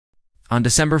On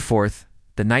December 4th,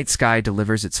 the night sky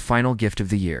delivers its final gift of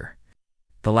the year.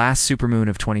 The last supermoon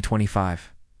of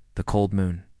 2025, the cold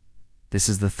moon. This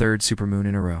is the third supermoon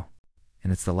in a row,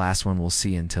 and it's the last one we'll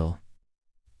see until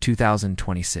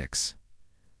 2026.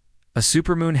 A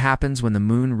supermoon happens when the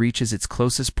moon reaches its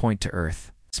closest point to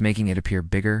Earth, making it appear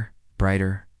bigger,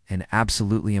 brighter, and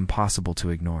absolutely impossible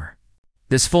to ignore.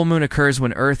 This full moon occurs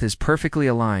when Earth is perfectly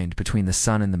aligned between the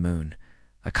sun and the moon,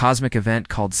 a cosmic event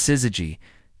called syzygy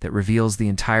that reveals the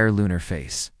entire lunar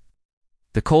face.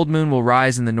 The cold moon will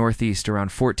rise in the northeast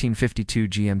around 1452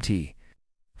 GMT,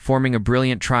 forming a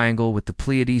brilliant triangle with the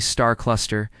Pleiades star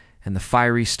cluster and the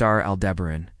fiery star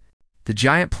Aldebaran. The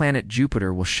giant planet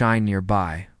Jupiter will shine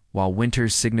nearby, while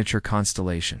winter's signature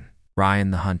constellation,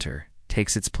 Orion the Hunter,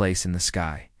 takes its place in the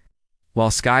sky.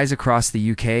 While skies across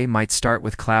the UK might start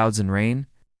with clouds and rain,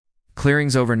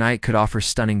 clearings overnight could offer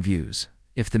stunning views,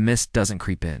 if the mist doesn't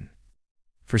creep in.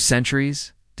 For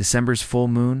centuries, December's full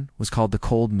moon was called the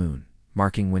cold moon,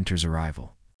 marking winter's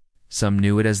arrival. Some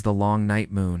knew it as the long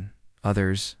night moon,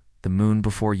 others, the moon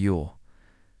before Yule.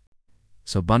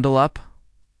 So bundle up,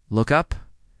 look up,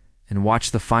 and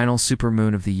watch the final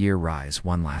supermoon of the year rise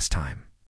one last time.